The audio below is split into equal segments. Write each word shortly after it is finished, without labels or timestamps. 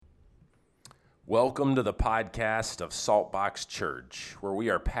Welcome to the podcast of Saltbox Church, where we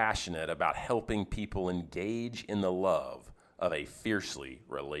are passionate about helping people engage in the love of a fiercely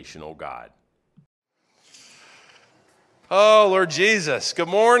relational God. Oh, Lord Jesus, good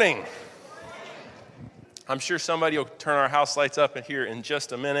morning. I'm sure somebody will turn our house lights up in here in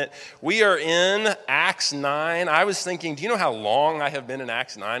just a minute. We are in Acts 9. I was thinking, do you know how long I have been in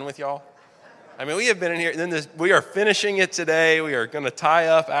Acts 9 with y'all? I mean, we have been in here, and then we are finishing it today. We are going to tie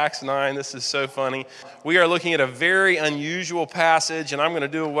up Acts 9. This is so funny. We are looking at a very unusual passage, and I'm going to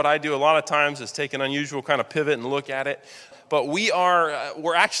do what I do a lot of times is take an unusual kind of pivot and look at it. But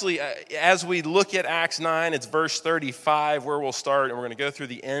we're actually, as we look at Acts 9, it's verse 35 where we'll start, and we're going to go through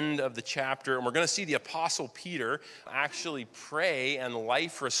the end of the chapter, and we're going to see the Apostle Peter actually pray and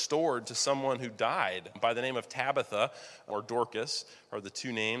life restored to someone who died by the name of Tabitha, or Dorcas, are the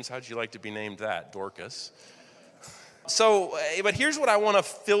two names. How'd you like to be named that, Dorcas? So, but here's what I want to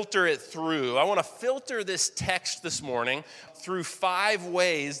filter it through. I want to filter this text this morning through 5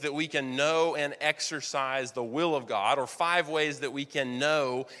 ways that we can know and exercise the will of God, or 5 ways that we can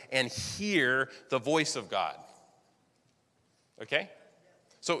know and hear the voice of God. Okay?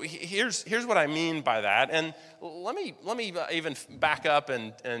 So here's what I mean by that, and let me even back up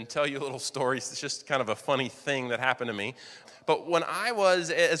and tell you a little story. It's just kind of a funny thing that happened to me. But when I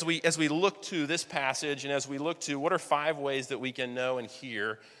was, as we look to this passage, and as we look to what are 5 ways that we can know and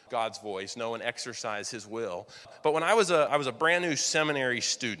hear God's voice, know and exercise His will. But when I was a brand new seminary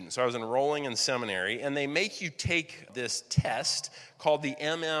student, so I was enrolling in seminary, and they make you take this test called the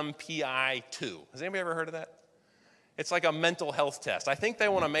MMPI-2. Has anybody ever heard of that? It's like a mental health test. I think they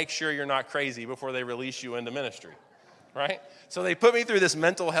want to make sure you're not crazy before they release you into ministry, right? So they put me through this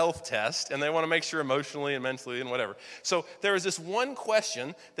mental health test, and they want to make sure emotionally and mentally and whatever. So there was this one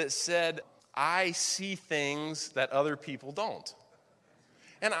question that said, I see things that other people don't.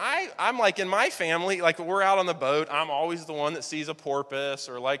 And I'm like, in my family, like we're out on the boat, I'm always the one that sees a porpoise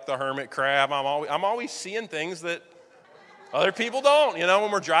or like the hermit crab. I'm always seeing things that other people don't. You know,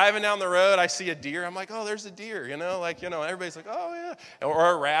 when we're driving down the road, I see a deer. I'm like, oh, there's a deer, everybody's like, oh, yeah,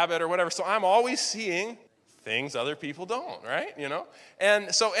 or a rabbit or whatever. So I'm always seeing things other people don't, right?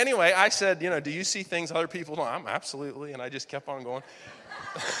 And so anyway, I said, do you see things other people don't? I'm absolutely, and I just kept on going.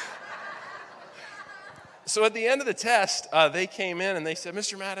 So at the end of the test, they came in and they said,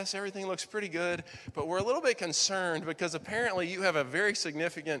 Mr. Mattis, everything looks pretty good, but we're a little bit concerned because apparently you have a very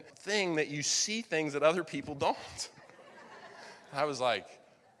significant thing that you see things that other people don't. I was like,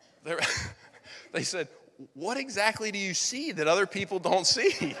 they said, what exactly do you see that other people don't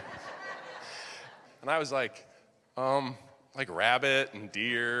see? And I was like rabbit and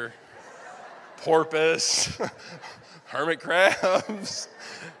deer, porpoise, hermit crabs.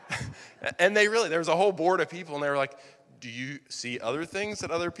 And there was a whole board of people, and they were like, do you see other things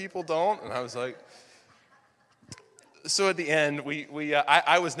that other people don't? And I was like, so at the end,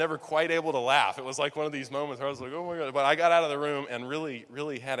 I was never quite able to laugh. It was like one of these moments where I was like, oh my God. But I got out of the room and really,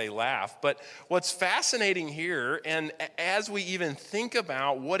 really had a laugh. But what's fascinating here, and as we even think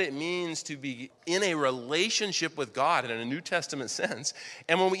about what it means to be in a relationship with God in a New Testament sense,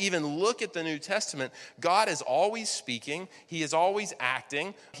 and when we even look at the New Testament, God is always speaking. He is always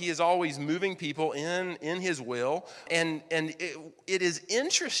acting. He is always moving people in His will. And it is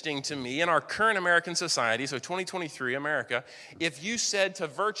interesting to me in our current American society, so 2023, America, if you said to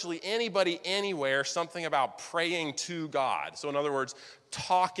virtually anybody anywhere something about praying to God, so in other words,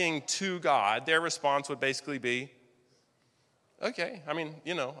 talking to God, their response would basically be, okay. I mean,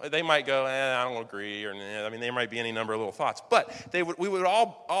 they might go, I don't agree, or there might be any number of little thoughts, but we would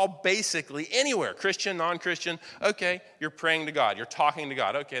all basically, anywhere, Christian, non-Christian, okay, you're praying to God, you're talking to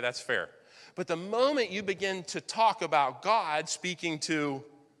God, okay, that's fair. But the moment you begin to talk about God speaking to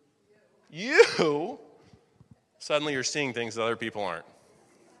you, suddenly you're seeing things that other people aren't.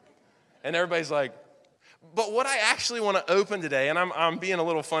 And everybody's like, but what I actually want to open today, and I'm being a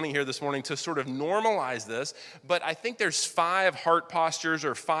little funny here this morning to sort of normalize this, but I think there's 5 heart postures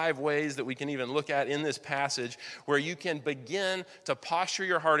or 5 ways that we can even look at in this passage where you can begin to posture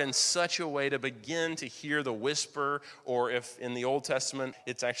your heart in such a way to begin to hear the whisper, or if in the Old Testament,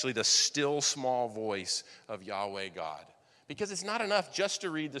 it's actually the still small voice of Yahweh God. Because it's not enough just to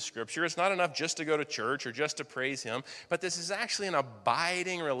read the scripture. It's not enough just to go to church or just to praise Him. But this is actually an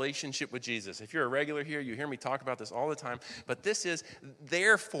abiding relationship with Jesus. If you're a regular here, you hear me talk about this all the time. But this is,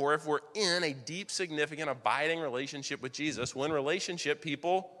 therefore, if we're in a deep, significant, abiding relationship with Jesus, when relationship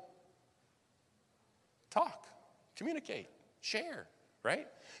people talk, communicate, share, right?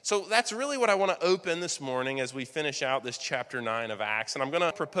 So that's really what I want to open this morning as we finish out this chapter 9 of Acts. And I'm going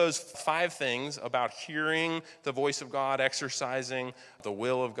to propose 5 things about hearing the voice of God, exercising the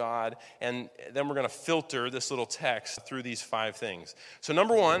will of God, and then we're going to filter this little text through these 5 things. So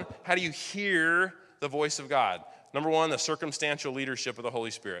number 1, how do you hear the voice of God? Number 1, the circumstantial leadership of the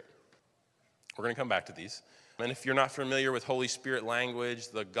Holy Spirit. We're going to come back to these. And if you're not familiar with Holy Spirit language,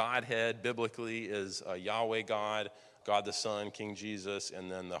 the Godhead biblically is Yahweh God, God the Son, King Jesus,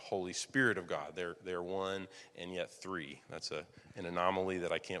 and then the Holy Spirit of God. They're one and yet 3. That's an anomaly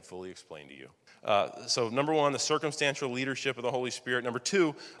that I can't fully explain to you. So number 1, the circumstantial leadership of the Holy Spirit. Number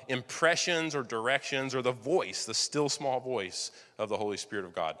 2, impressions or directions or the voice, the still small voice of the Holy Spirit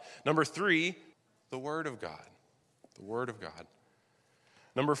of God. Number 3, the Word of God. The Word of God.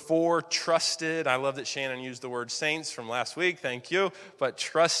 Number 4, trusted. I love that Shannon used the word saints from last week. Thank you. But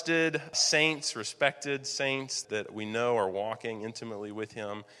trusted saints, respected saints that we know are walking intimately with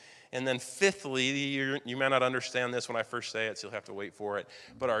him. And then 5thly, you may not understand this when I first say it, so you'll have to wait for it,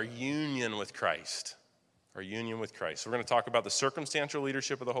 but our union with Christ. Our union with Christ. So we're going to talk about the circumstantial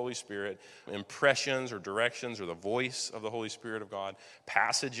leadership of the Holy Spirit, impressions or directions or the voice of the Holy Spirit of God,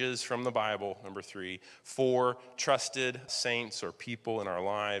 passages from the Bible, number 3. 4, trusted saints or people in our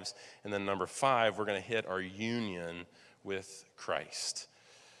lives. And then number 5, we're going to hit our union with Christ.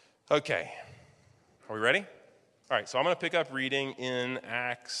 Okay, are we ready? All right, so I'm going to pick up reading in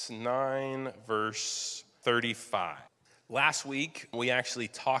Acts 9, verse 35. Last week, we actually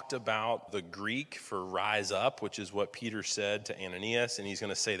talked about the Greek for rise up, which is what Peter said to Ananias, and he's going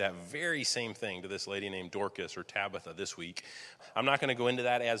to say that very same thing to this lady named Dorcas or Tabitha this week. I'm not going to go into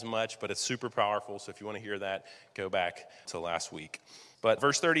that as much, but it's super powerful, so if you want to hear that, go back to last week. But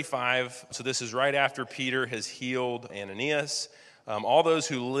verse 35, so this is right after Peter has healed Ananias. All those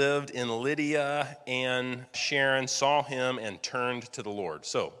who lived in Lydia and Sharon saw him and turned to the Lord.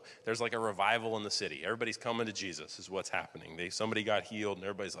 So there's like a revival in the city. Everybody's coming to Jesus is what's happening. Somebody got healed and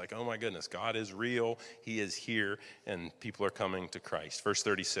everybody's like, oh my goodness, God is real. He is here. And people are coming to Christ. Verse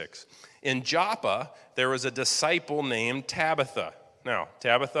 36. In Joppa, there was a disciple named Tabitha. Now,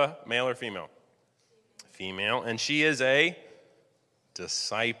 Tabitha, male or female? Female. And she is a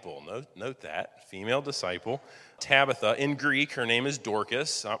disciple. Note that. Female disciple. Tabitha, in Greek, her name is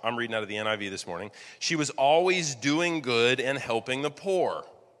Dorcas. I'm reading out of the NIV this morning. She was always doing good and helping the poor.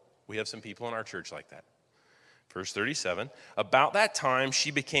 We have some people in our church like that. Verse 37, about that time she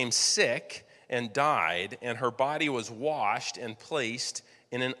became sick and died, and her body was washed and placed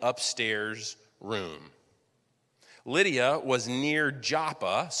in an upstairs room. Lydia was near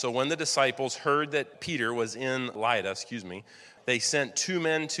Joppa, so when the disciples heard that Peter was in Lydda, they sent 2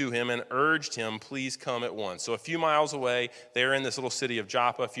 men to him and urged him, please come at once. So a few miles away, they're in this little city of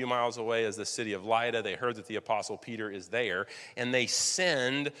Joppa. A few miles away is the city of Lydda. They heard that the apostle Peter is there, and they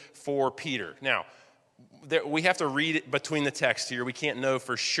send for Peter. Now, we have to read it between the text here. We can't know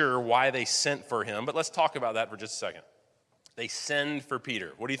for sure why they sent for him, but let's talk about that for just a second. They send for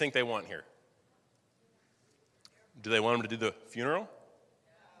Peter. What do you think they want here? Do they want him to do the funeral?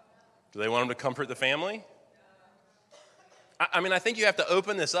 Do they want him to comfort the family? I think you have to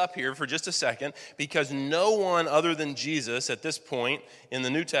open this up here for just a second because no one other than Jesus at this point in the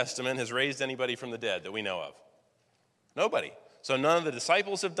New Testament has raised anybody from the dead that we know of. Nobody. So none of the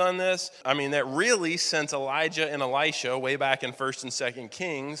disciples have done this. That really since Elijah and Elisha way back in 1st and 2nd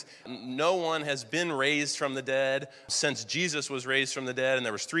Kings, no one has been raised from the dead since Jesus was raised from the dead, and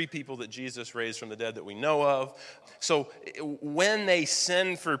there was 3 people that Jesus raised from the dead that we know of. So when they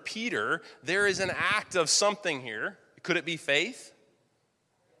send for Peter, there is an act of something here. Could it be faith?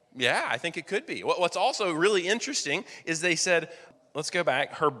 Yeah, I think it could be. What's also really interesting is they said, let's go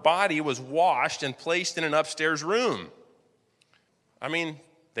back, her body was washed and placed in an upstairs room. They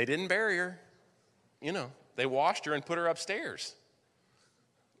didn't bury her. They washed her and put her upstairs.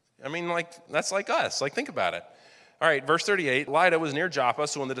 That's like us. Think about it. All right, verse 38, Lydda was near Joppa,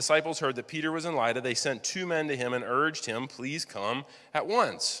 so when the disciples heard that Peter was in Lydda, they sent 2 men to him and urged him, please come at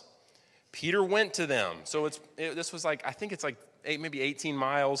once. Peter went to them. So this was maybe 18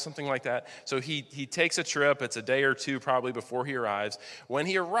 miles, something like that. So he takes a trip. It's a day or 2 probably before he arrives. When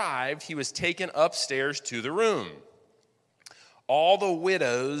he arrived, he was taken upstairs to the room. All the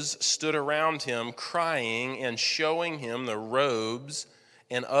widows stood around him crying and showing him the robes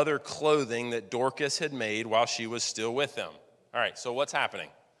and other clothing that Dorcas had made while she was still with them. All right, so what's happening?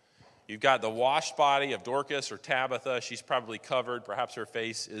 You've got the washed body of Dorcas or Tabitha. She's probably covered. Perhaps her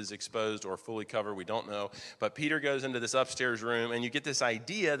face is exposed or fully covered. We don't know. But Peter goes into this upstairs room, and you get this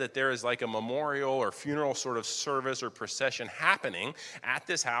idea that there is like a memorial or funeral sort of service or procession happening at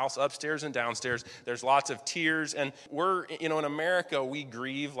this house, upstairs and downstairs. There's lots of tears. And we're, in America, we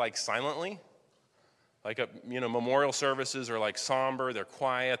grieve like silently. Like, memorial services are like somber, they're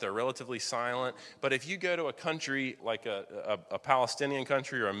quiet, they're relatively silent. But if you go to a country like a Palestinian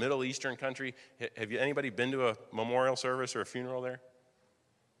country or a Middle Eastern country, anybody been to a memorial service or a funeral there?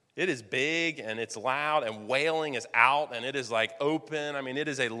 It is big and it's loud and wailing is out and it is like open. I mean, it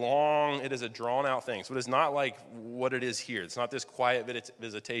is a drawn out thing. So it is not like what it is here. It's not this quiet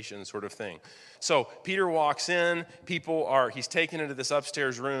visitation sort of thing. So Peter walks in, he's taken into this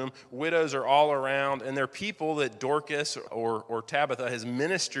upstairs room, widows are all around, and they're people that Dorcas or Tabitha has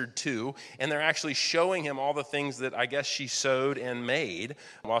ministered to, and they're actually showing him all the things that I guess she sewed and made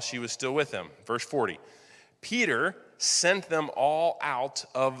while she was still with them. Verse 40. Peter sent them all out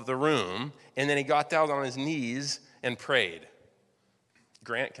of the room, and then he got down on his knees and prayed.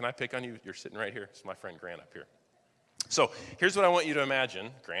 Grant, can I pick on you? You're sitting right here. It's my friend Grant up here. So here's what I want you to imagine,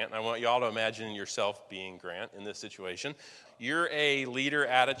 Grant, and I want you all to imagine yourself being Grant in this situation. You're a leader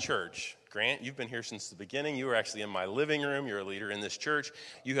at a church. Grant, you've been here since the beginning. You were actually in my living room. You're a leader in this church.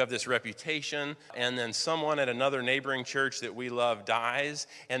 You have this reputation, and then someone at another neighboring church that we love dies,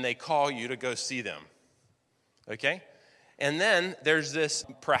 and they call you to go see them. Okay? And then there's this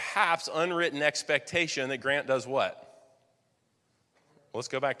perhaps unwritten expectation that Grant does what? Let's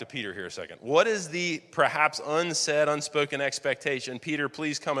go back to Peter here a second. What is the perhaps unsaid, unspoken expectation? Peter,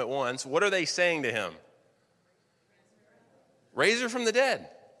 please come at once. What are they saying to him? Raise her from the dead.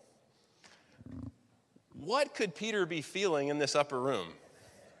 What could Peter be feeling in this upper room?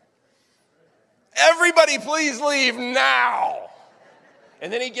 Everybody please leave now.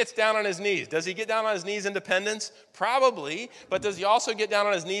 And then he gets down on his knees. Does he get down on his knees in dependence? Probably. But does he also get down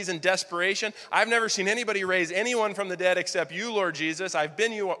on his knees in desperation? I've never seen anybody raise anyone from the dead except you, Lord Jesus. I've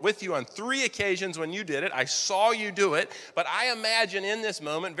been with you on 3 occasions when you did it. I saw you do it. But I imagine in this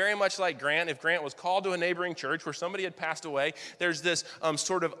moment, very much like Grant, if Grant was called to a neighboring church where somebody had passed away, there's this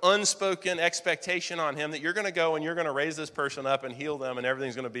sort of unspoken expectation on him that you're going to go and you're going to raise this person up and heal them and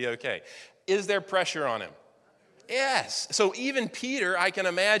everything's going to be okay. Is there pressure on him? Yes. So even Peter, I can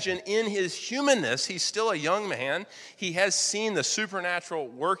imagine in his humanness, he's still a young man. He has seen the supernatural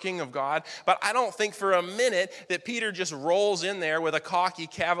working of God. But I don't think for a minute that Peter just rolls in there with a cocky,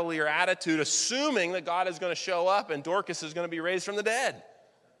 cavalier attitude, assuming that God is going to show up and Dorcas is going to be raised from the dead.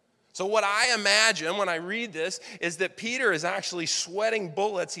 So what I imagine when I read this is that Peter is actually sweating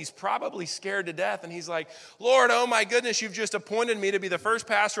bullets. He's probably scared to death. And he's like, Lord, oh my goodness, you've just appointed me to be the first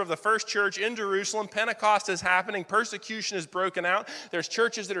pastor of the first church in Jerusalem. Pentecost is happening. Persecution is broken out. There's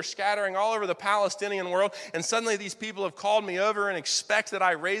churches that are scattering all over the Palestinian world. And suddenly these people have called me over and expect that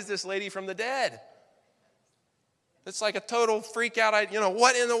I raise this lady from the dead. It's like a total freak out.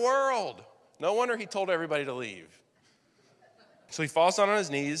 What in the world? No wonder he told everybody to leave. So he falls down on his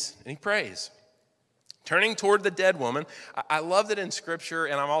knees and he prays. Turning toward the dead woman, I love that in Scripture,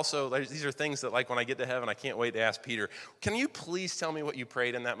 and these are things that like when I get to heaven, I can't wait to ask Peter, can you please tell me what you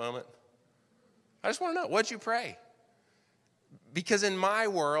prayed in that moment? I just want to know, what'd you pray? Because in my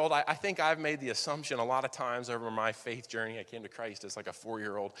world, I think I've made the assumption a lot of times over my faith journey, I came to Christ as like a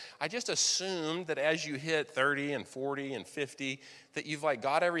 4-year-old, I just assumed that as you hit 30 and 40 and 50, that you've like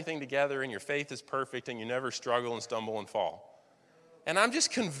got everything together and your faith is perfect and you never struggle and stumble and fall. And I'm just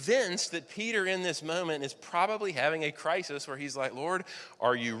convinced that Peter in this moment is probably having a crisis where he's like, Lord,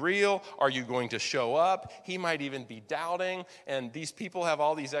 are you real? Are you going to show up? He might even be doubting. And these people have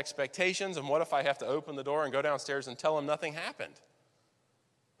all these expectations. And what if I have to open the door and go downstairs and tell them nothing happened?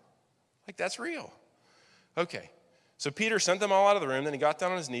 Like, that's real. Okay. So Peter sent them all out of the room. Then he got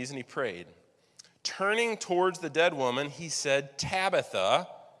down on his knees and he prayed. Turning towards the dead woman, he said, Tabitha,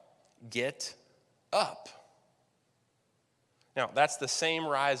 get up. Now, that's the same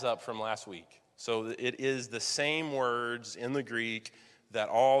rise up from last week. So it is the same words in the Greek that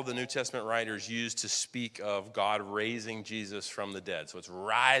all the New Testament writers use to speak of God raising Jesus from the dead. So it's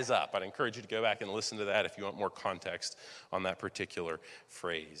rise up. I'd encourage you to go back and listen to that if you want more context on that particular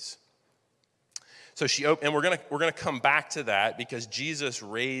phrase. So and we're gonna come back to that because Jesus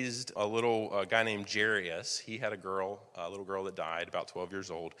raised a guy named Jairus. He had a little girl that died, about 12 years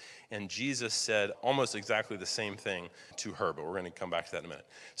old, and Jesus said almost exactly the same thing to her. But we're going to come back to that in a minute.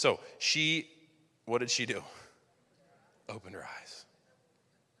 So what did she do? Opened her eyes.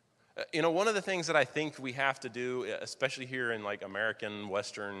 One of the things that I think we have to do, especially here in like American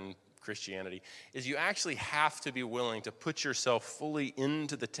Western Christianity, is you actually have to be willing to put yourself fully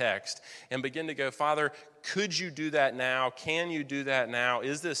into the text and begin to go, Father, could you do that now? Can you do that now?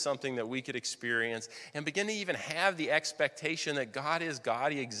 Is this something that we could experience? And begin to even have the expectation that God is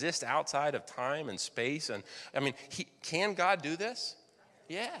God. He exists outside of time and space. And I mean, can God do this?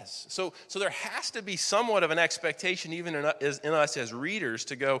 Yes. So there has to be somewhat of an expectation even in us as readers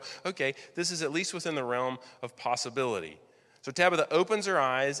to go, okay, this is at least within the realm of possibility. So Tabitha opens her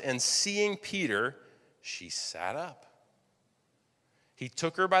eyes, and seeing Peter, she sat up. He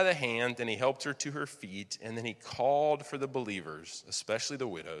took her by the hand, and he helped her to her feet, and then he called for the believers, especially the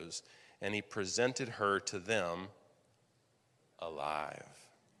widows, and he presented her to them alive.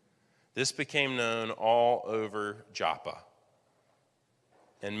 This became known all over Joppa,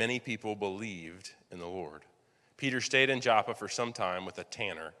 and many people believed in the Lord. Peter stayed in Joppa for some time with a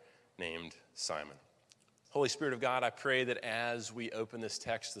tanner named Simon. Holy Spirit of God, I pray that as we open this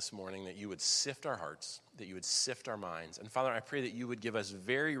text this morning, that you would sift our hearts, that you would sift our minds. And Father, I pray that you would give us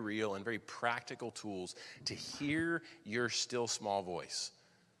very real and very practical tools to hear your still small voice,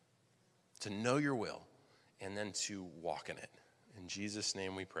 to know your will, and then to walk in it. In Jesus'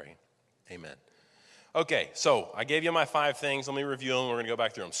 name we pray. Amen. Okay, so I gave you my 5 things. Let me review them. We're going to go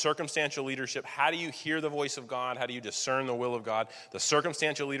back through them. Circumstantial leadership. How do you hear the voice of God? How do you discern the will of God? The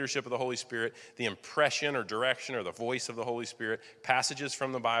circumstantial leadership of the Holy Spirit. The impression or direction or the voice of the Holy Spirit. Passages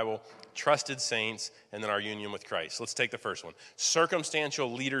from the Bible. Trusted saints. And then our union with Christ. Let's take the first one.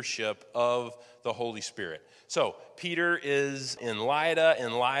 Circumstantial leadership of the Holy Spirit. So Peter is in Lydda.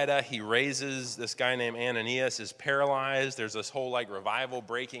 In Lydda, he raises this guy named Ananias, is paralyzed. There's this whole revival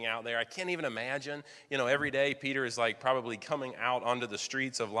breaking out there. I can't even imagine. Every day Peter is probably coming out onto the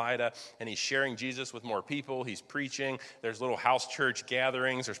streets of Lydda, and he's sharing Jesus with more people. He's preaching. There's little house church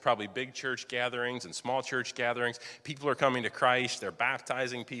gatherings. There's probably big church gatherings and small church gatherings. People are coming to Christ. They're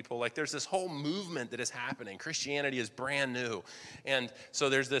baptizing people. There's this whole movement that is happening. Christianity is brand new. And so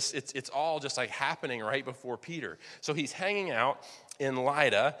there's this, it's all just happening right before Peter. So he's hanging out in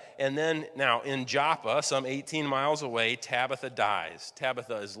Lydda, and then now in Joppa, some 18 miles away, Tabitha dies.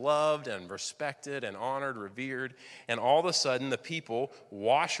 Tabitha is loved and respected and honored, revered, and all of a sudden the people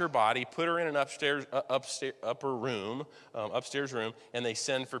wash her body, put her in an upstairs room, and they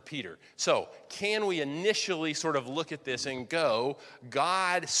send for Peter. So can we initially sort of look at this and go,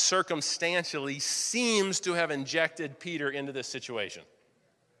 God circumstantially seems to have injected Peter into this situation?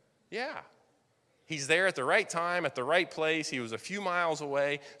 Yeah. He's there at the right time, at the right place. He was a few miles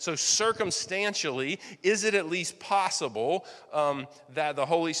away. So circumstantially, is it at least possible that the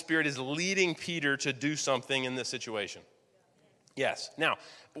Holy Spirit is leading Peter to do something in this situation? Yes. Now,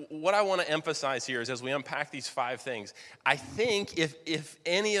 what I want to emphasize here is as we unpack these 5 things, I think if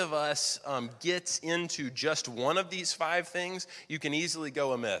any of us gets into just one of these 5 things, you can easily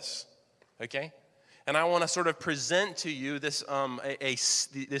go amiss. Okay? And I want to sort of present to you this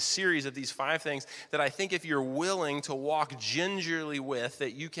this series of these 5 things that I think if you're willing to walk gingerly with,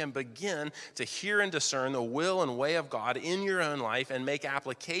 that you can begin to hear and discern the will and way of God in your own life and make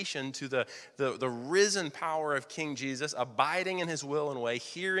application to the risen power of King Jesus, abiding in his will and way,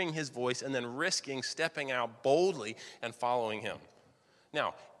 hearing his voice, and then risking stepping out boldly and following him.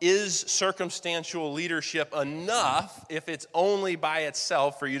 Now, is circumstantial leadership enough if it's only by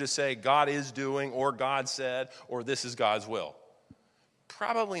itself for you to say God is doing or God said or this is God's will?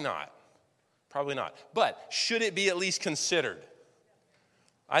 Probably not. Probably not. But should it be at least considered?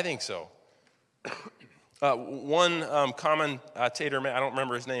 I think so. One commentator, I don't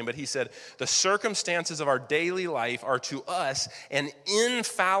remember his name, but he said, the circumstances of our daily life are to us an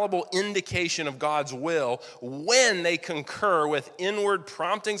infallible indication of God's will when they concur with inward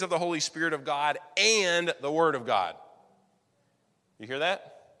promptings of the Holy Spirit of God and the Word of God. You hear that?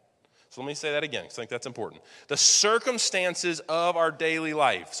 So let me say that again, because I think that's important. The circumstances of our daily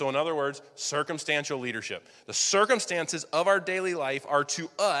life, so in other words, circumstantial leadership. The circumstances of our daily life are to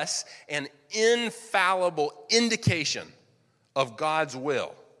us an infallible indication of God's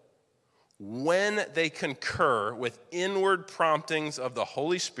will when they concur with inward promptings of the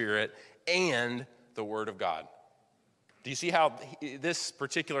Holy Spirit and the Word of God. Do you see how this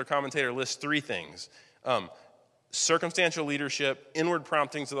particular commentator lists 3 things? Circumstantial leadership, inward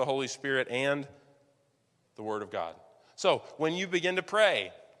promptings of the Holy Spirit, and the Word of God. So when you begin to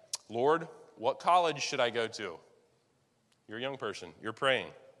pray, Lord, what college should I go to? You're a young person. You're praying.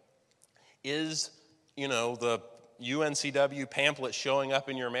 Is, the UNCW pamphlet showing up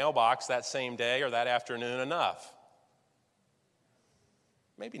in your mailbox that same day or that afternoon enough?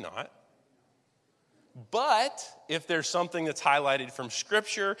 Maybe not. But if there's something that's highlighted from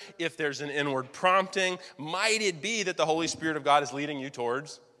Scripture, if there's an inward prompting, might it be that the Holy Spirit of God is leading you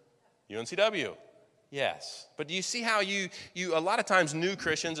towards UNCW. Yes. But do you see how you a lot of times new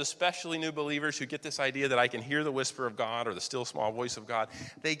Christians, especially new believers who get this idea that I can hear the whisper of God or the still small voice of God,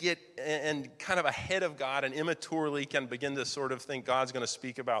 they get and kind of ahead of God and immaturely can begin to sort of think God's going to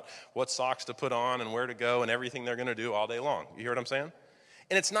speak about what socks to put on and where to go and everything they're going to do all day long. You hear what I'm saying?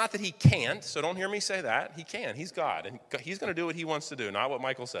 And it's not that he can't, so don't hear me say that. He can. He's God, and he's going to do what he wants to do, not what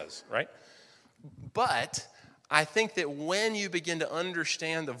Michael says, right? But I think that when you begin to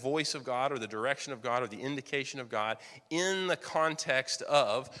understand the voice of God or the direction of God or the indication of God in the context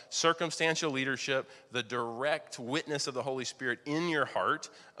of circumstantial leadership, the direct witness of the Holy Spirit in your heart,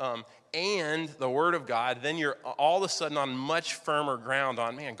 and the Word of God, then you're all of a sudden on much firmer ground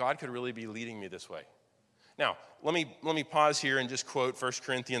on, man, God could really be leading me this way. Now, let me pause here and just quote 1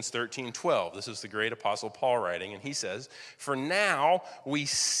 Corinthians 13:12. This is the great apostle Paul writing, and he says, "For now we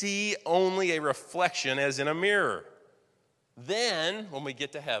see only a reflection as in a mirror. Then, when we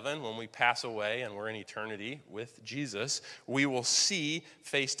get to heaven, when we pass away and we're in eternity with Jesus, we will see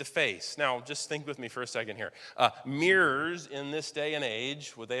face to face." Now, just think with me for a second here. Mirrors in this day and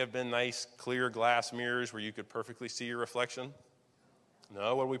age, would they have been nice, clear glass mirrors where you could perfectly see your reflection?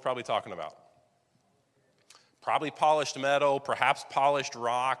 No, what are we probably talking about? Probably polished metal, perhaps polished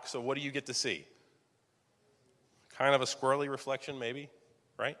rock. So what do you get to see? Kind of a squirrely reflection, maybe,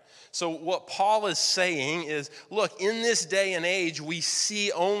 right? So what Paul is saying is, look, in this day and age, we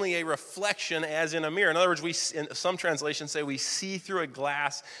see only a reflection as in a mirror. In other words, in some translations say we see through a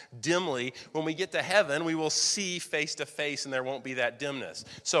glass dimly. When we get to heaven, we will see face to face, and there won't be that dimness.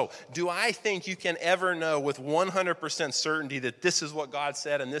 So do I think you can ever know with 100% certainty that this is what God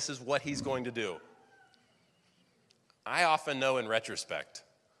said and this is what he's going to do? I often know in retrospect,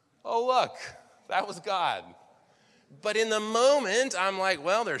 oh, look, that was God. But in the moment, I'm like,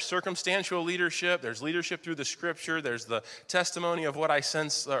 well, there's circumstantial leadership. There's leadership through the Scripture. There's the testimony of what I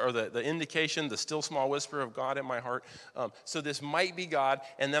sense, or the indication, the still small whisper of God in my heart. So this might be God,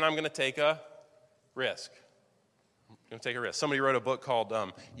 and then I'm going to take a risk. I'm going to take a risk. Somebody wrote a book called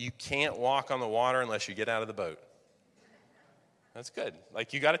You Can't Walk on the Water Unless You Get Out of the Boat. That's good.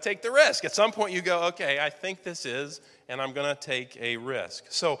 Like, you got to take the risk. At some point you go, okay, I think this is, and I'm going to take a risk.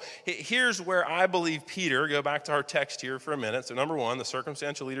 So here's where I believe Peter, go back to our text here for a minute. So number one, the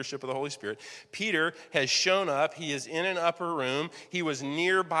circumstantial leadership of the Holy Spirit. Peter has shown up. He is in an upper room. He was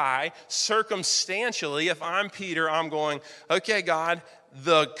nearby. Circumstantially, if I'm Peter, I'm going, okay, God,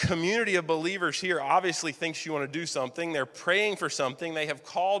 the community of believers here obviously thinks you want to do something. They're praying for something. They have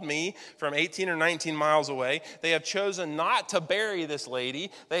called me from 18 or 19 miles away. They have chosen not to bury this lady.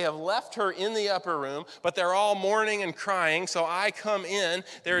 They have left her in the upper room, but they're all mourning and crying. So I come in.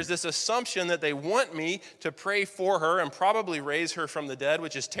 There is this assumption that they want me to pray for her and probably raise her from the dead,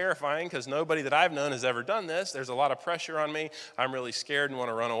 which is terrifying because nobody that I've known has ever done this. There's a lot of pressure on me. I'm really scared and want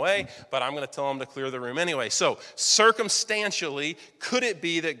to run away, but I'm going to tell them to clear the room anyway. So circumstantially, could it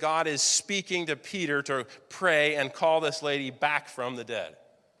be that God is speaking to Peter to pray and call this lady back from the dead?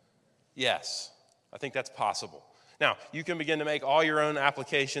 Yes, I think that's possible. Now, you can begin to make all your own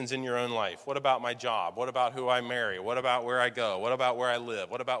applications in your own life. What about my job? What about who I marry? What about where I go? What about where I live?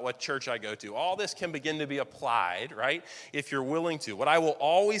 What about what church I go to? All this can begin to be applied, right, if you're willing to. What I will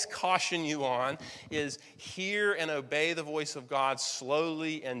always caution you on is hear and obey the voice of God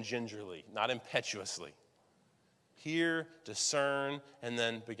slowly and gingerly, not impetuously. Hear, discern, and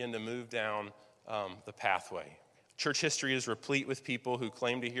then begin to move down the pathway. Church history is replete with people who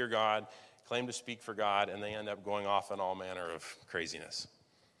claim to hear God, claim to speak for God, and they end up going off in all manner of craziness.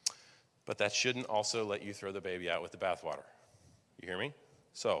 But that shouldn't also let you throw the baby out with the bathwater. You hear me?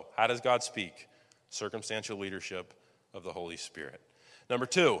 So, how does God speak? Circumstantial leadership of the Holy Spirit. Number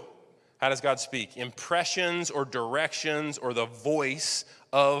two, how does God speak? Impressions or directions or the voice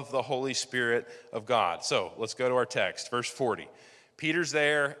of the Holy Spirit of God. So let's go to our text, verse 40. Peter's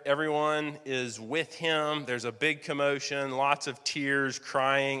there. Everyone is with him. There's a big commotion, lots of tears,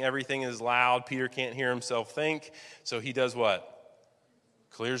 crying. Everything is loud. Peter can't hear himself think. So he does what?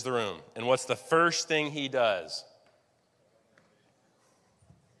 Clears the room. And what's the first thing he does?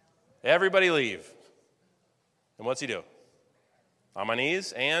 Everybody leave. And what's he do? On my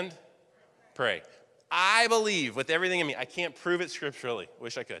knees and pray. I believe with everything in me. I can't prove it scripturally.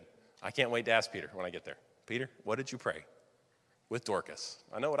 Wish I could. I can't wait to ask Peter when I get there. Peter, what did you pray with Dorcas?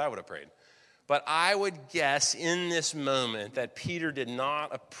 I know what I would have prayed. But I would guess in this moment that Peter did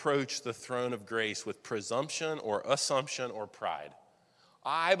not approach the throne of grace with presumption or assumption or pride.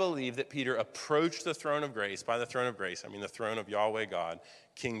 I believe that Peter approached the throne of grace. By the throne of grace, I mean the throne of Yahweh God,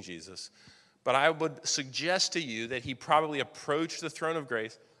 King Jesus. But I would suggest to you that he probably approached the throne of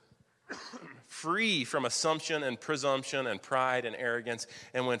grace free from assumption and presumption and pride and arrogance,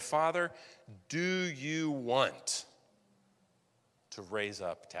 and went, Father, do you want to raise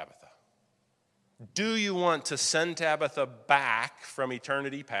up Tabitha? Do you want to send Tabitha back from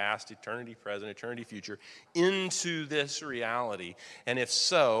eternity past, eternity present, eternity future into this reality? And if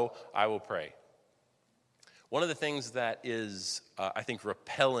so, I will pray. One of the things that is, I think,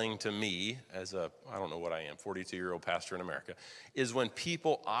 repelling to me as I don't know what I am, 42-year-old pastor in America, is when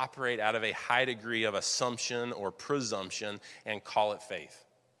people operate out of a high degree of assumption or presumption and call it faith.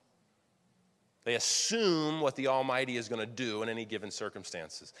 They assume what the Almighty is going to do in any given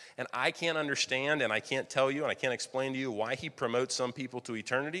circumstances. And I can't understand, and I can't tell you, and I can't explain to you why he promotes some people to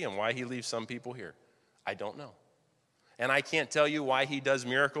eternity and why he leaves some people here. I don't know. And I can't tell you why he does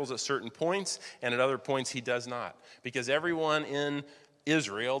miracles at certain points, and at other points he does not. Because everyone in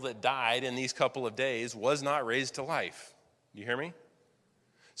Israel that died in these couple of days was not raised to life. You hear me?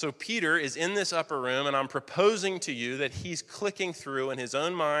 So Peter is in this upper room, and I'm proposing to you that he's clicking through in his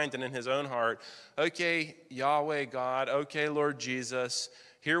own mind and in his own heart, okay, Yahweh God, okay, Lord Jesus,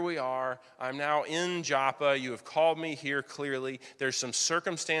 here we are. I'm now in Joppa. You have called me here clearly. There's some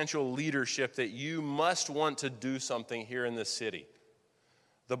circumstantial leadership that you must want to do something here in this city.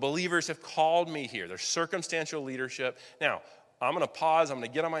 The believers have called me here. There's circumstantial leadership. Now, I'm going to pause, I'm going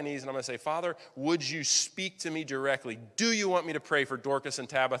to get on my knees, and I'm going to say, Father, would you speak to me directly? Do you want me to pray for Dorcas and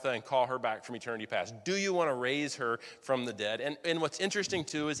Tabitha and call her back from eternity past? Do you want to raise her from the dead? And what's interesting,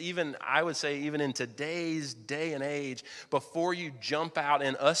 too, is I would say, even in today's day and age, before you jump out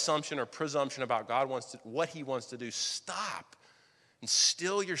in assumption or presumption about what he wants to do, stop and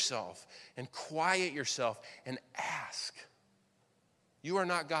still yourself and quiet yourself and ask. You are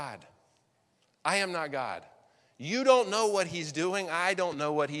not God. I am not God. You don't know what he's doing. I don't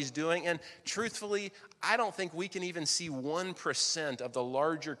know what he's doing. And truthfully, I don't think we can even see 1% of the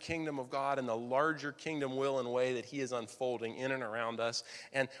larger kingdom of God and the larger kingdom will and way that he is unfolding in and around us.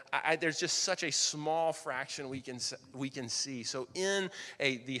 And there's just such a small fraction we can see. So in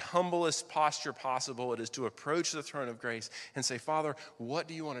the humblest posture possible, it is to approach the throne of grace and say, Father, what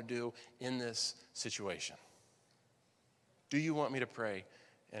do you want to do in this situation? Do you want me to pray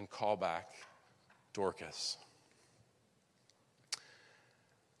and call back Dorcas?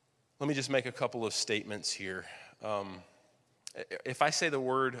 Let me just make a couple of statements here. If I say the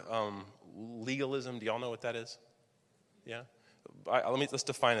word legalism, do y'all know what that is? Yeah? Let's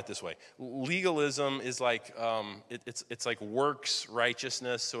define it this way. Legalism is like, it's like works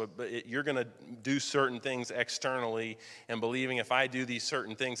righteousness. So you're going to do certain things externally and believing if I do these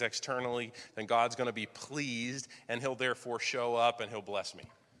certain things externally, then God's going to be pleased and he'll therefore show up and he'll bless me.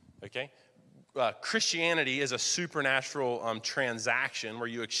 Okay? Christianity is a supernatural transaction where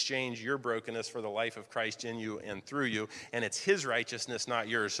you exchange your brokenness for the life of Christ in you and through you, and it's his righteousness, not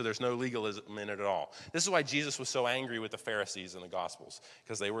yours, so there's no legalism in it at all. This is why Jesus was so angry with the Pharisees in the Gospels,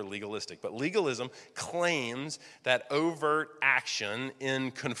 because they were legalistic. But legalism claims that overt action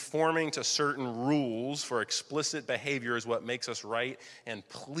in conforming to certain rules for explicit behavior is what makes us right and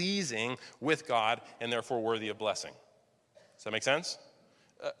pleasing with God and therefore worthy of blessing. Does that make sense?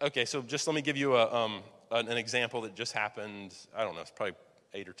 Okay, so just let me give you an example that just happened, I don't know, it's probably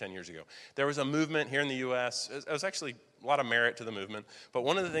 8 or 10 years ago. There was a movement here in the U.S. It was actually a lot of merit to the movement, but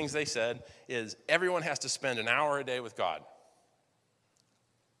one of the things they said is everyone has to spend an hour a day with God.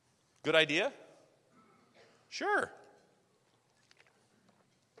 Good idea? Sure.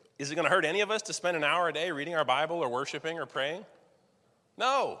 Is it going to hurt any of us to spend an hour a day reading our Bible or worshiping or praying?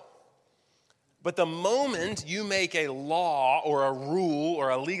 No. But the moment you make a law or a rule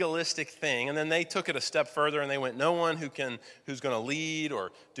or a legalistic thing, and then they took it a step further and they went, no one who's going to lead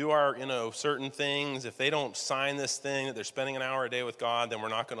or do our certain things, if they don't sign this thing that they're spending an hour a day with God, then we're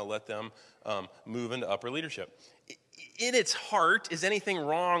not going to let them move into upper leadership. In its heart, is anything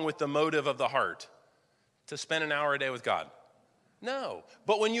wrong with the motive of the heart to spend an hour a day with God? No.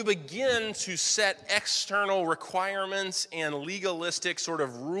 But when you begin to set external requirements and legalistic sort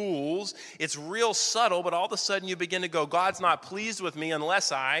of rules, it's real subtle, but all of a sudden you begin to go, God's not pleased with me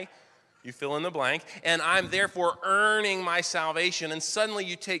unless you fill in the blank, and I'm therefore earning my salvation. And suddenly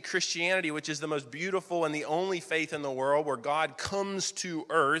you take Christianity, which is the most beautiful and the only faith in the world where God comes to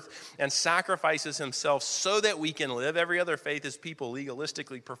earth and sacrifices himself so that we can live. Every other faith is people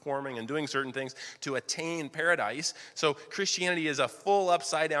legalistically performing and doing certain things to attain paradise. So Christianity is a full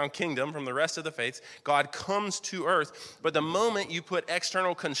upside-down kingdom from the rest of the faiths. God comes to earth, but the moment you put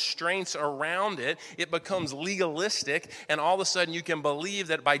external constraints around it, it becomes legalistic, and all of a sudden you can believe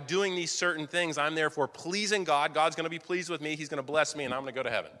that by doing these certain things, I'm therefore pleasing God. God's going to be pleased with me. He's going to bless me, and I'm going to go to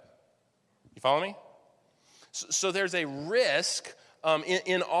heaven. You follow me? So there's a risk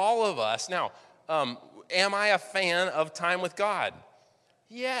in all of us. Now, am I a fan of time with God?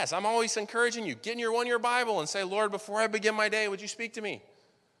 Yes, I'm always encouraging you. Get in your one-year Bible and say, Lord, before I begin my day, would you speak to me?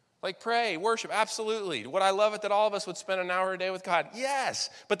 Like pray, worship, absolutely. Would I love it that all of us would spend an hour a day with God? Yes.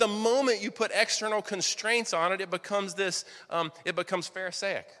 But the moment you put external constraints on it, it becomes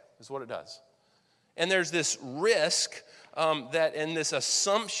Pharisaic, is what it does. And there's this risk and this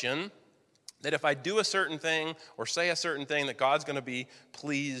assumption that if I do a certain thing or say a certain thing, that God's going to be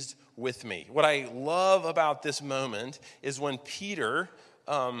pleased with me. What I love about this moment is when Peter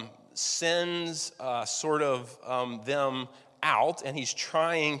sends them out and he's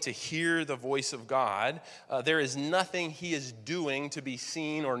trying to hear the voice of God, there is nothing he is doing to be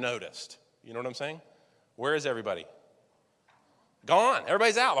seen or noticed. You know what I'm saying? Where is everybody? Gone.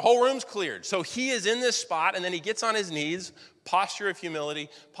 Everybody's out. The whole room's cleared. So he is in this spot, and then he gets on his knees, posture of humility,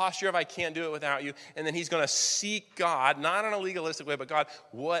 posture of I can't do it without you, and then he's going to seek God, not in a legalistic way, but God,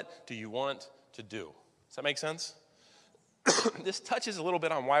 what do you want to do? Does that make sense? This touches a little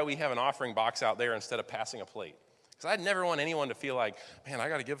bit on why we have an offering box out there instead of passing a plate. Because I'd never want anyone to feel like, man, I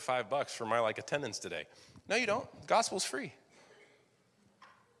got to give $5 for my attendance today. No, you don't. The gospel's free.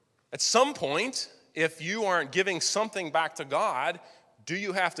 At some point, if you aren't giving something back to God, do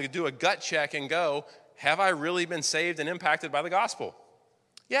you have to do a gut check and go, have I really been saved and impacted by the gospel?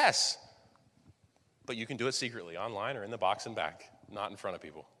 Yes. But you can do it secretly, online or in the box and back, not in front of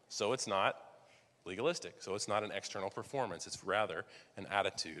people. So it's not legalistic. So it's not an external performance. It's rather an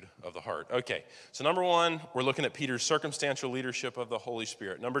attitude of the heart. Okay, so number one, we're looking at Peter's circumstantial leadership of the Holy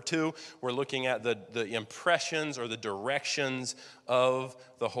Spirit. Number two, we're looking at the impressions or the directions of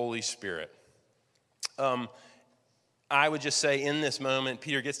the Holy Spirit. I would just say in this moment,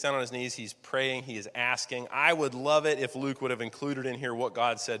 Peter gets down on his knees, he's praying, he is asking. I would love it if Luke would have included in here what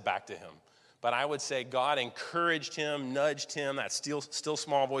God said back to him. But I would say God encouraged him, nudged him, that still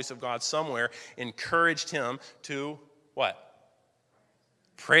small voice of God somewhere, encouraged him to what?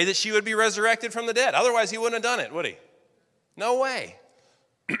 Pray that she would be resurrected from the dead. Otherwise, he wouldn't have done it, would he? No way.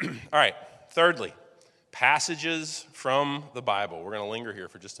 All right, thirdly, passages from the Bible. We're going to linger here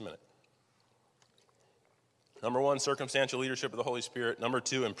for just a minute. Number one, circumstantial leadership of the Holy Spirit. Number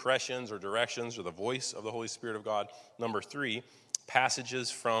two, impressions or directions or the voice of the Holy Spirit of God. Number three,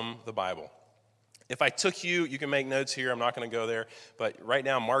 passages from the Bible. If I took you can make notes here. I'm not going to go there. But right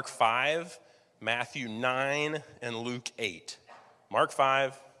now, Mark 5, Matthew 9, and Luke 8. Mark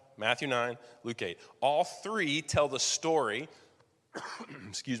 5, Matthew 9, Luke 8. All three tell the story,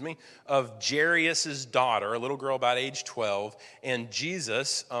 of Jairus' daughter, a little girl about age 12, and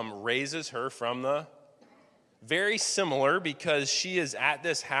Jesus raises her from the very similar because she is at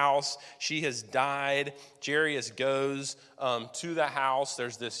this house. She has died. Jairus goes to the house.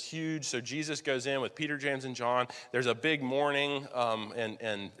 There's this huge, so Jesus goes in with Peter, James, and John. There's a big mourning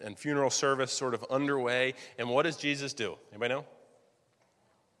and funeral service sort of underway. And what does Jesus do? Anybody know?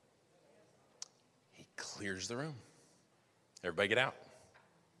 He clears the room. Everybody get out.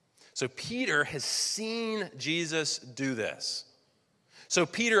 So Peter has seen Jesus do this. So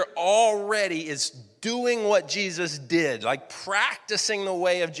Peter already is doing what Jesus did, like practicing the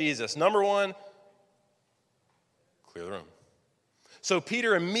way of Jesus. Number one, clear the room. So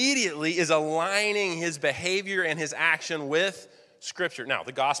Peter immediately is aligning his behavior and his action with Scripture. Now,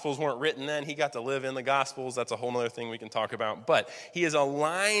 the Gospels weren't written then. He got to live in the Gospels. That's a whole other thing we can talk about. But he is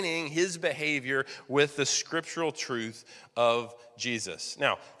aligning his behavior with the scriptural truth of Jesus.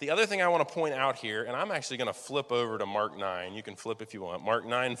 Now, the other thing I want to point out here, and I'm actually going to flip over to Mark 9. You can flip if you want. Mark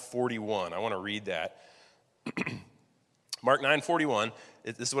 9:41. I want to read that. Mark 9:41,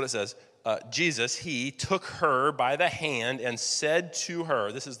 this is what it says. Jesus, he took her by the hand and said to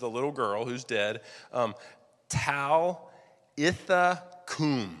her, this is the little girl who's dead, Talitha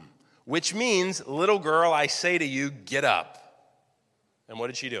cum, which means, little girl, I say to you, get up. And what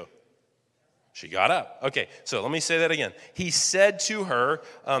did she do? She got up. Okay, so let me say that again. He said to her,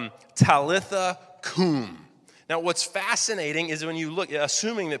 Talitha cum. Now, what's fascinating is when you look,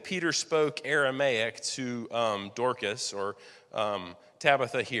 assuming that Peter spoke Aramaic to Dorcas or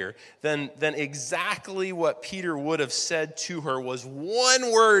Tabitha here, then exactly what Peter would have said to her was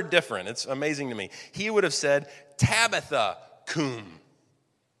one word different. It's amazing to me. He would have said, Tabitha cum.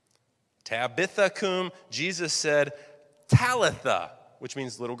 Tabitha cum. Jesus said, Talitha, which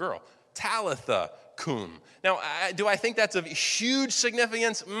means little girl. Talitha cum. Now, do I think that's of huge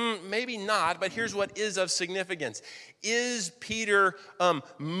significance? Maybe not, but here's what is of significance. Is Peter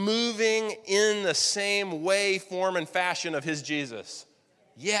moving in the same way, form, and fashion of his Jesus?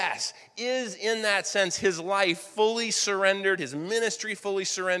 Yes. Is in that sense his life fully surrendered, his ministry fully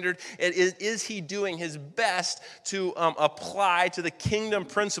surrendered? Is he doing his best to apply to the kingdom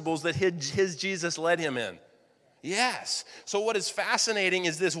principles that his Jesus led him in? Yes. So what is fascinating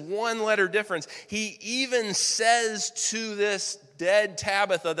is this one letter difference. He even says to this dead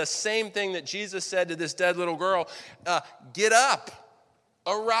Tabitha the same thing that Jesus said to this dead little girl, get up,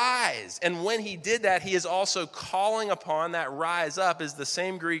 arise. And when he did that, he is also calling upon that rise up is the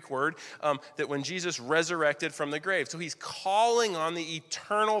same Greek word that when Jesus resurrected from the grave. So he's calling on the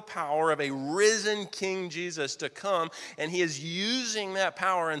eternal power of a risen King Jesus to come, and he is using that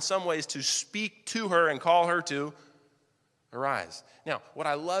power in some ways to speak to her and call her to arise. Now, what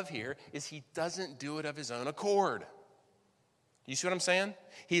I love here is he doesn't do it of his own accord. You see what I'm saying?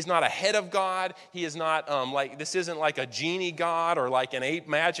 He's not ahead of God. He is not this isn't like a genie God or like an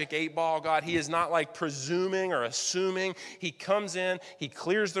magic 8-ball God. He is not like presuming or assuming. He comes in, he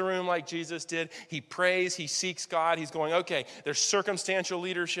clears the room like Jesus did. He prays, he seeks God. He's going, okay, there's circumstantial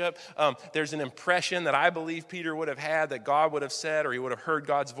leadership. There's an impression that I believe Peter would have had that God would have said, or he would have heard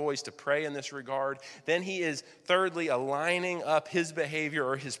God's voice to pray in this regard. Then he is thirdly aligning up his behavior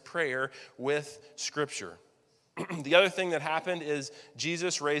or his prayer with Scripture. The other thing that happened is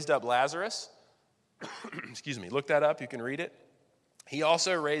Jesus raised up Lazarus. Excuse me, look that up, you can read it. He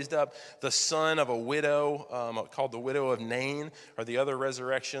also raised up the son of a widow called the widow of Nain, or the other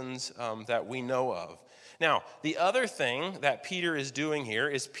resurrections that we know of. Now, the other thing that Peter is doing here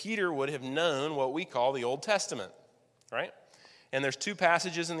is Peter would have known what we call the Old Testament, right? And there's two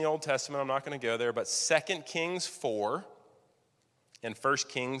passages in the Old Testament, I'm not going to go there, but 2 Kings 4 and 1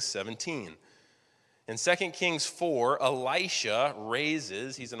 Kings 17. In 2 Kings 4, Elisha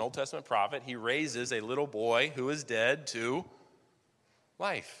raises, he's an Old Testament prophet, he raises a little boy who is dead to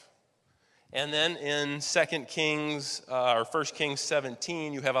life. And then in 2 Kings, or 1 Kings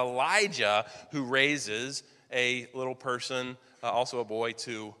 17, you have Elijah who raises a little person, also a boy,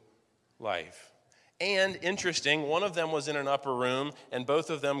 to life. And interesting, one of them was in an upper room, and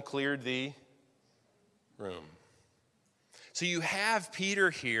both of them cleared the room. So you have Peter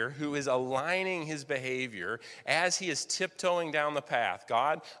here who is aligning his behavior as he is tiptoeing down the path.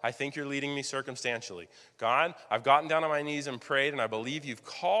 God, I think you're leading me circumstantially. God, I've gotten down on my knees and prayed, and I believe you've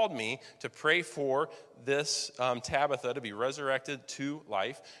called me to pray for this Tabitha to be resurrected to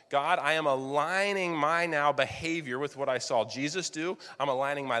life. God, I am aligning my now behavior with what I saw Jesus do. I'm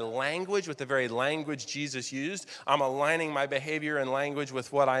aligning my language with the very language Jesus used. I'm aligning my behavior and language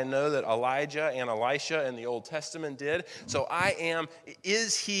with what I know that Elijah and Elisha in the Old Testament did. So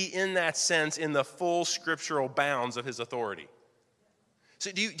is he in that sense in the full scriptural bounds of his authority? So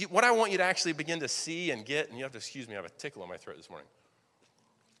what I want you to actually begin to see and get, and you have to excuse me, I have a tickle in my throat this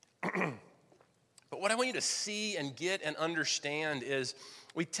morning. But what I want you to see and get and understand is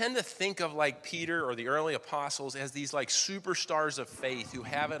we tend to think of like Peter or the early apostles as these like superstars of faith who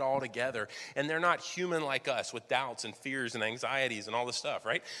have it all together, and they're not human like us with doubts and fears and anxieties and all this stuff,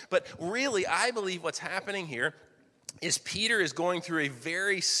 right? But really, I believe what's happening here is Peter is going through a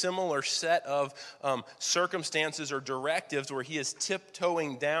very similar set of circumstances or directives where he is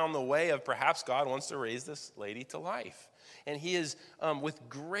tiptoeing down the way of perhaps God wants to raise this lady to life. And he is with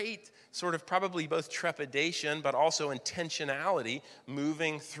great sort of probably both trepidation but also intentionality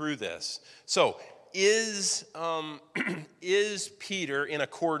moving through this. So is Peter in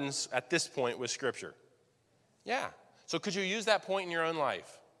accordance at this point with Scripture? Yeah. So could you use that point in your own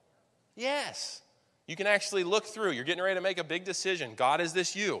life? Yes. You can actually look through. You're getting ready to make a big decision. God, is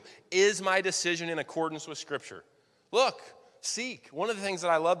this you? Is my decision in accordance with Scripture? Look. Seek. One of the things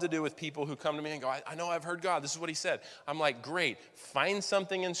that I love to do with people who come to me and go, I know I've heard God. This is what he said. I'm like, great. Find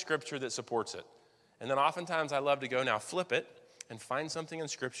something in Scripture that supports it. And then oftentimes I love to go, now flip it and find something in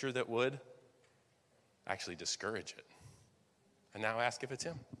Scripture that would actually discourage it. And now ask if it's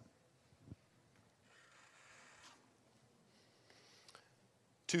him.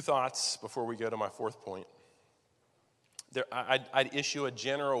 Two thoughts before we go to my fourth point. I'd issue a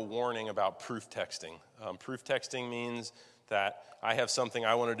general warning about proof texting. Proof texting means that I have something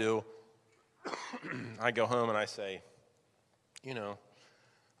I want to do. I go home and I say, I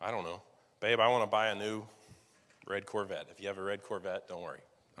don't know, babe, I want to buy a new red Corvette. If you have a red Corvette, don't worry.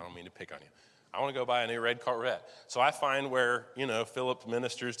 I don't mean to pick on you. I want to go buy a new red Corvette. So I find where, Philip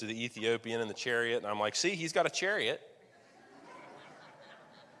ministers to the Ethiopian in the chariot, and I'm like, see, he's got a chariot.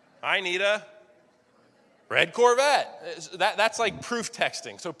 I need a red Corvette. That's like proof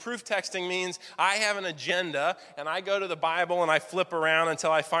texting. So proof texting means I have an agenda and I go to the Bible and I flip around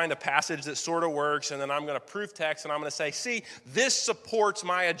until I find a passage that sort of works, and then I'm going to proof text and I'm going to say, see, this supports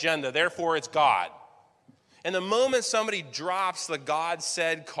my agenda, therefore it's God. And the moment somebody drops the God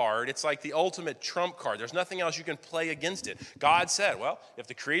said card, it's like the ultimate trump card. There's nothing else you can play against it. God said, well, if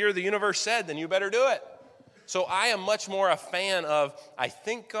the creator of the universe said, then you better do it. So I am much more a fan of, I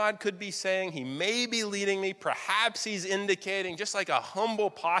think God could be saying, he may be leading me, perhaps he's indicating, just like a humble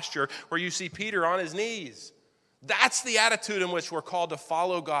posture where you see Peter on his knees. That's the attitude in which we're called to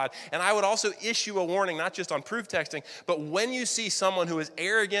follow God. And I would also issue a warning, not just on proof texting, but when you see someone who is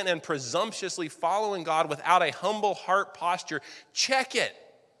arrogant and presumptuously following God without a humble heart posture, check it.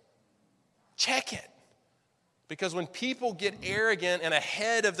 Check it. Because when people get arrogant and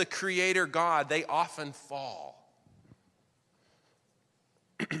ahead of the Creator God, they often fall.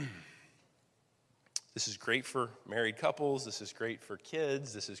 This is great for married couples. This is great for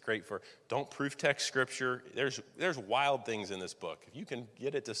kids. This is great for, don't proof text scripture. There's wild things in this book. If you can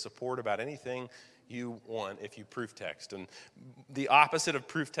get it to support about anything you want, if you proof text. And the opposite of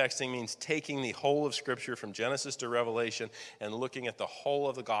proof texting means taking the whole of scripture from Genesis to Revelation and looking at the whole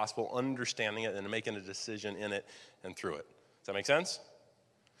of the gospel, understanding it, and making a decision in it and through it. Does that make sense?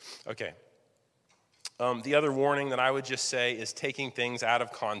 Okay. The other warning that I would just say is taking things out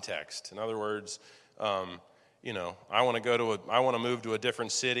of context. In other words, I want to move to a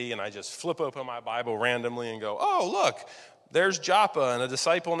different city, and I just flip open my Bible randomly and go, oh, look, there's Joppa and a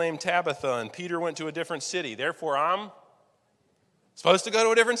disciple named Tabitha, and Peter went to a different city. Therefore, I'm supposed to go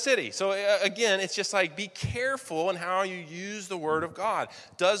to a different city. So again, it's just like, be careful in how you use the word of God.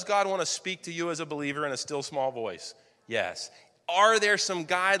 Does God want to speak to you as a believer in a still small voice? Yes. Are there some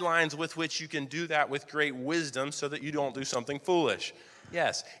guidelines with which you can do that with great wisdom so that you don't do something foolish?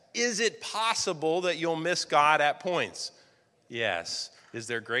 Yes. Is it possible that you'll miss God at points? Yes. Is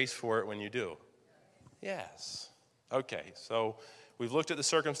there grace for it when you do? Yes. Okay, so we've looked at the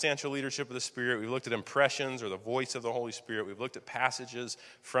circumstantial leadership of the Spirit. We've looked at impressions or the voice of the Holy Spirit. We've looked at passages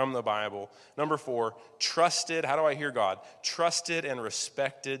from the Bible. Number 4, trusted, how do I hear God? Trusted and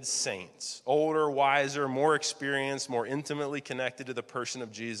respected saints. Older, wiser, more experienced, more intimately connected to the person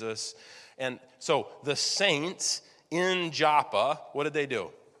of Jesus. And so the saints in Joppa, what did they do?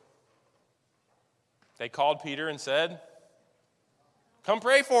 They called Peter and said, come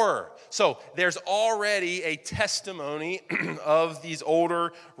pray for her. So there's already a testimony of these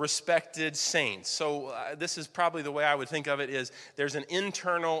older, respected saints. So this is probably the way I would think of it is there's an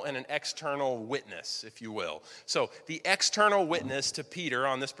internal and an external witness, if you will. So the external witness to Peter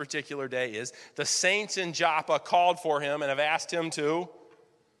on this particular day is the saints in Joppa called for him and have asked him to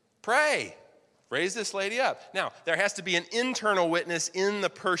pray. Raise this lady up. Now, there has to be an internal witness in the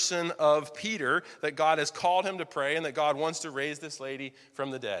person of Peter that God has called him to pray and that God wants to raise this lady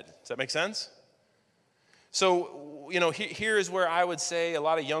from the dead. Does that make sense? So, here is where I would say a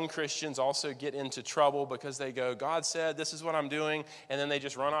lot of young Christians also get into trouble because they go, God said, this is what I'm doing, and then they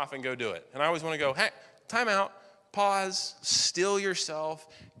just run off and go do it. And I always want to go, hey, time out, pause, still yourself,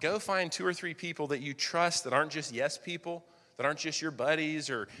 go find 2 or 3 people that you trust that aren't just yes people, that aren't just your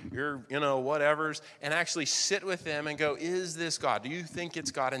buddies or your, whatevers, and actually sit with them and go, is this God? Do you think it's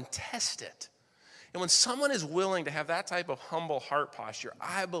God? And test it. And when someone is willing to have that type of humble heart posture,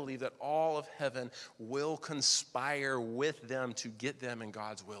 I believe that all of heaven will conspire with them to get them in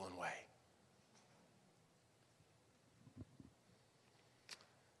God's will and way.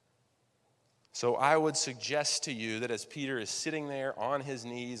 So I would suggest to you that as Peter is sitting there on his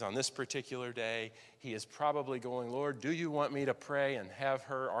knees on this particular day, he is probably going, Lord, do you want me to pray and have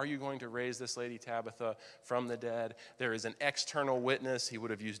her? Are you going to raise this lady Tabitha from the dead? There is an external witness. He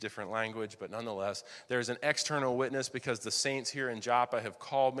would have used different language, but nonetheless, there's an external witness because the saints here in Joppa have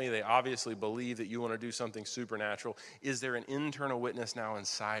called me. They obviously believe that you want to do something supernatural. Is there an internal witness now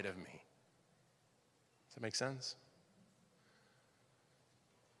inside of me? Does that make sense?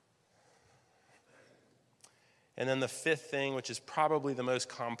 And then the 5th thing, which is probably the most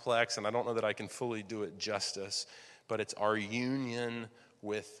complex, and I don't know that I can fully do it justice, but it's our union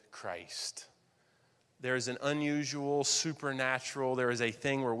with Christ. There's an unusual, supernatural, there is a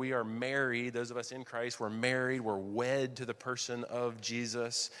thing where we are married, those of us in Christ, we're married, we're wed to the person of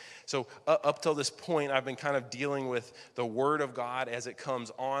Jesus. So up till this point, I've been kind of dealing with the Word of God as it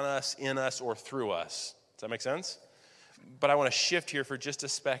comes on us, in us, or through us. Does that make sense? But I want to shift here for just a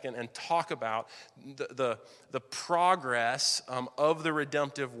second and talk about the progress of the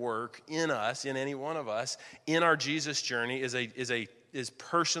redemptive work in us, in any one of us, in our Jesus journey is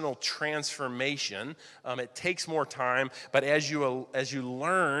personal transformation. It takes more time, but as you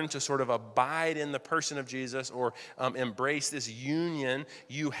learn to sort of abide in the person of Jesus or embrace this union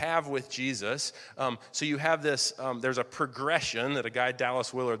you have with Jesus, so you have this, there's a progression that a guy,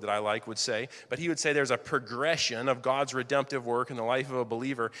 Dallas Willard, that I like would say, but he would say there's a progression of God's redemptive work in the life of a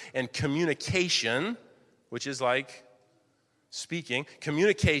believer, and communication which is like speaking.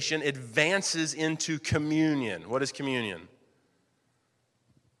 Communication advances into communion. What is communion?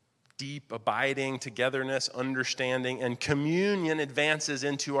 Deep, abiding, togetherness, understanding, and communion advances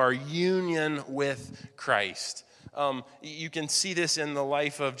into our union with Christ. You can see this in the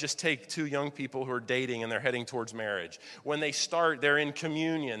life of, just take two young people who are dating and they're heading towards marriage. When they start, they're in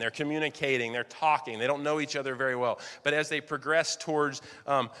communion, they're communicating, they're talking, they don't know each other very well. But as they progress towards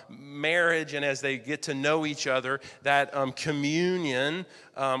marriage and as they get to know each other, that communion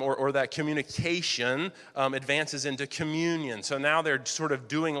or that communication advances into communion. So now they're sort of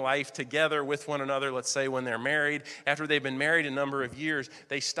doing life together with one another. Let's say when they're married, after they've been married a number of years,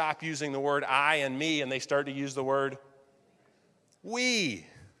 they stop using the word I and me and they start to use the word we,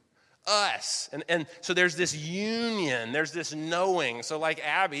 us. And so there's this union, there's this knowing. So like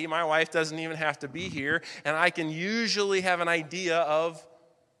Abby, my wife, doesn't even have to be here, and I can usually have an idea of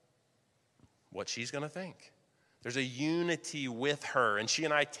what she's going to think. There's a unity with her, and she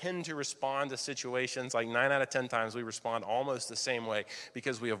and I tend to respond to situations like 9 out of 10 times we respond almost the same way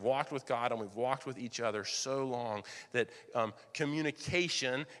because we have walked with God and we've walked with each other so long that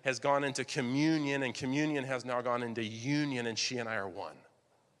communication has gone into communion and communion has now gone into union, and she and I are one.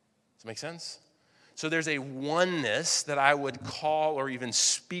 Does that make sense? So there's a oneness that I would call or even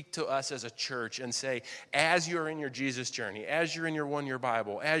speak to us as a church and say, as you're in your Jesus journey, as you're in your one-year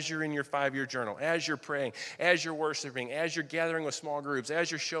Bible, as you're in your 5-year journal, as you're praying, as you're worshiping, as you're gathering with small groups,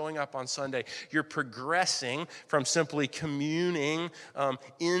 as you're showing up on Sunday, you're progressing from simply communing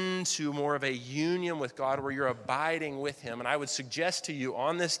into more of a union with God where you're abiding with him. And I would suggest to you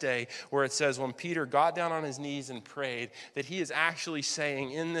on this day where it says when Peter got down on his knees and prayed, that he is actually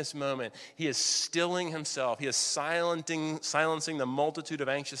saying in this moment, he is stilling himself. He is silencing the multitude of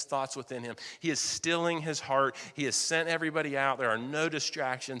anxious thoughts within him. He is stilling his heart. He has sent everybody out. There are no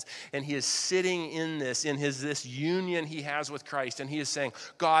distractions. And he is sitting in this union he has with Christ. And he is saying,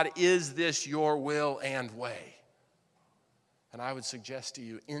 God, is this your will and way? And I would suggest to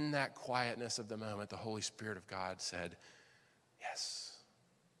you, in that quietness of the moment, the Holy Spirit of God said, yes,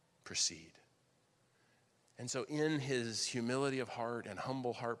 proceed. And so in his humility of heart and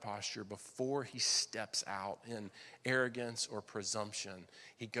humble heart posture, before he steps out in arrogance or presumption,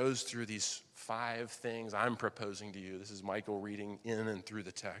 he goes through these 5 things I'm proposing to you. This is Michael reading in and through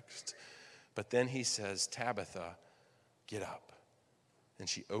the text. But then he says, Tabitha, get up. And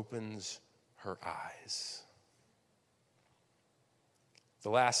she opens her eyes. The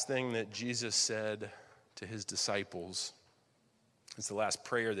last thing that Jesus said to his disciples, it's the last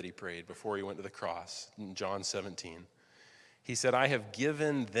prayer that he prayed before he went to the cross in John 17. He said, I have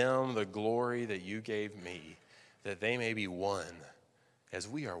given them the glory that you gave me, that they may be one as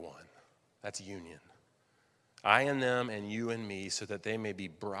we are one. That's union. I and them and you and me, so that they may be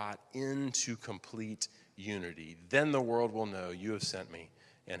brought into complete unity. Then the world will know you have sent me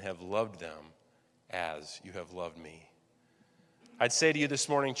and have loved them as you have loved me. I'd say to you this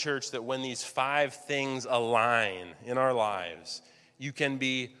morning, church, that when these 5 things align in our lives, you can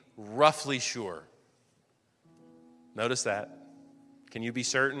be roughly sure. Notice that. Can you be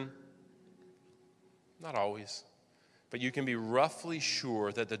certain? Not always. But you can be roughly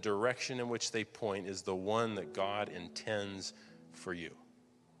sure that the direction in which they point is the one that God intends for you.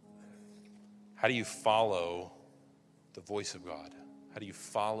 How do you follow the voice of God? How do you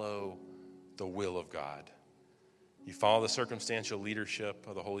follow the will of God? You follow the circumstantial leadership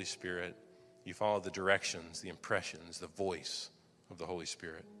of the Holy Spirit. You follow the directions, the impressions, the voice of the Holy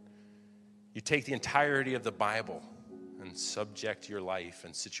Spirit. You take the entirety of the Bible and subject your life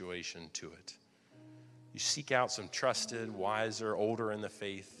and situation to it. You seek out some trusted, wiser, older in the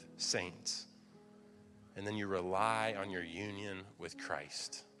faith saints, and then you rely on your union with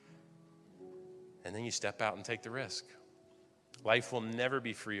Christ. And then you step out and take the risk. Life will never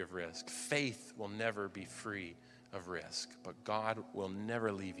be free of risk. Faith will never be free of risk, but God will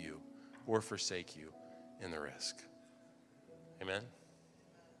never leave you or forsake you in the risk. Amen?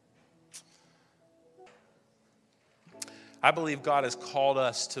 I believe God has called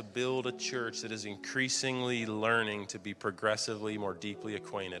us to build a church that is increasingly learning to be progressively more deeply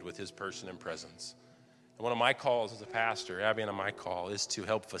acquainted with his person and presence. And one of my calls as a pastor, Abby and my call, is to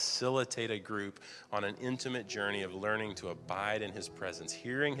help facilitate a group on an intimate journey of learning to abide in his presence,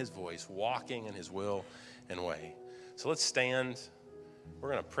 hearing his voice, walking in his will and way. So let's stand.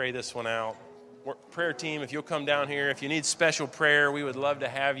 We're going to pray this one out. Prayer team, if you'll come down here. If you need special prayer, we would love to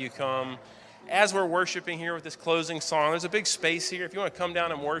have you come. As we're worshiping here with this closing song, there's a big space here. If you want to come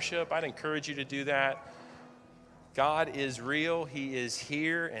down and worship, I'd encourage you to do that. God is real. He is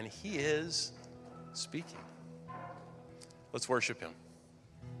here, and he is speaking. Let's worship him.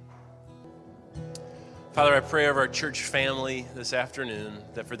 Father, I pray over our church family this afternoon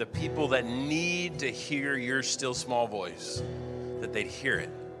that for the people that need to hear your still small voice, that they'd hear it.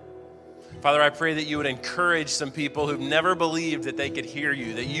 Father, I pray that you would encourage some people who've never believed that they could hear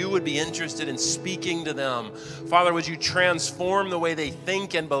you, that you would be interested in speaking to them. Father, would you transform the way they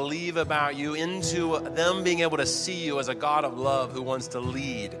think and believe about you into them being able to see you as a God of love who wants to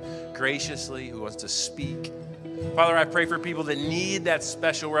lead graciously, who wants to speak. Father, I pray for people that need that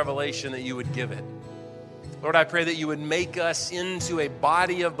special revelation that you would give it. Lord, I pray that you would make us into a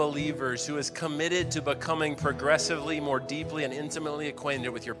body of believers who is committed to becoming progressively more deeply and intimately acquainted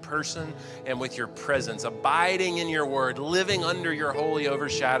with your person and with your presence, abiding in your word, living under your holy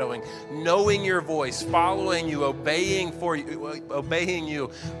overshadowing, knowing your voice, following you, obeying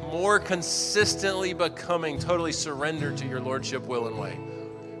you, more consistently becoming totally surrendered to your lordship, will, and way.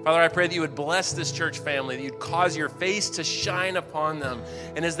 Father, I pray that you would bless this church family, that you'd cause your face to shine upon them.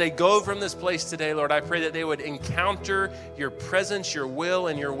 And as they go from this place today, Lord, I pray that they would encounter your presence, your will,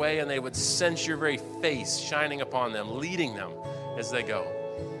 and your way, and they would sense your very face shining upon them, leading them as they go.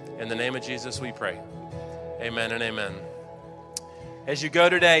 In the name of Jesus, we pray. Amen and amen. As you go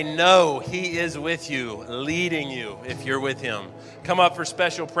today, know he is with you, leading you if you're with him. Come up for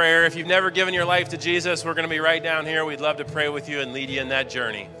special prayer. If you've never given your life to Jesus, we're going to be right down here. We'd love to pray with you and lead you in that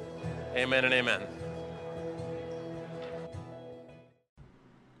journey. Amen and amen.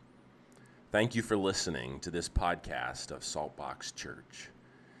 Thank you for listening to this podcast of Saltbox Church.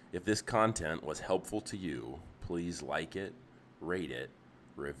 If this content was helpful to you, please like it, rate it,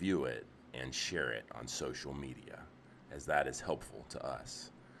 review it, and share it on social media, as that is helpful to us.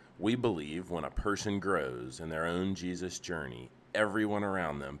 We believe when a person grows in their own Jesus journey, everyone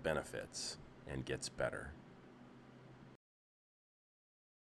around them benefits and gets better.